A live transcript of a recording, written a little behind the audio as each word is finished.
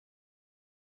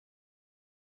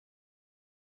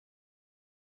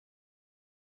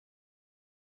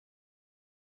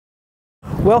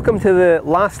Welcome to the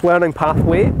last learning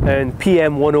pathway in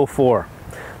PM 104.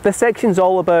 This section is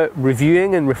all about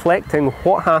reviewing and reflecting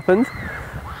what happened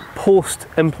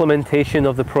post-implementation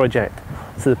of the project.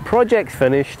 So the project's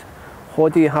finished,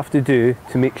 what do you have to do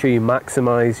to make sure you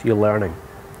maximise your learning?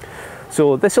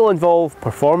 So this will involve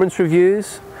performance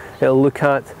reviews, it'll look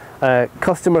at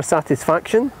customer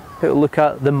satisfaction, it'll look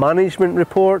at the management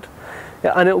report,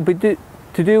 and it'll be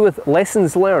to do with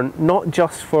lessons learned, not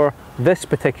just for this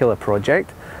particular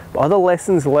project, but other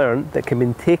lessons learned that can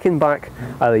be taken back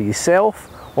either yourself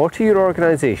or to your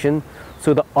organisation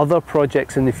so that other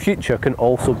projects in the future can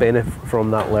also benefit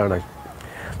from that learning.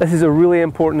 This is a really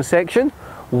important section,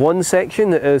 one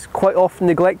section that is quite often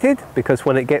neglected because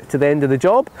when it gets to the end of the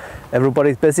job,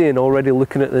 everybody's busy and already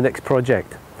looking at the next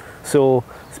project. So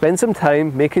spend some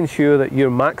time making sure that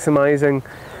you're maximising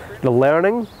the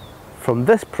learning from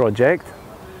this project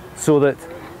so that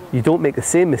you don't make the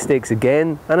same mistakes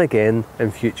again and again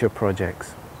in future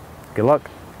projects. Good luck.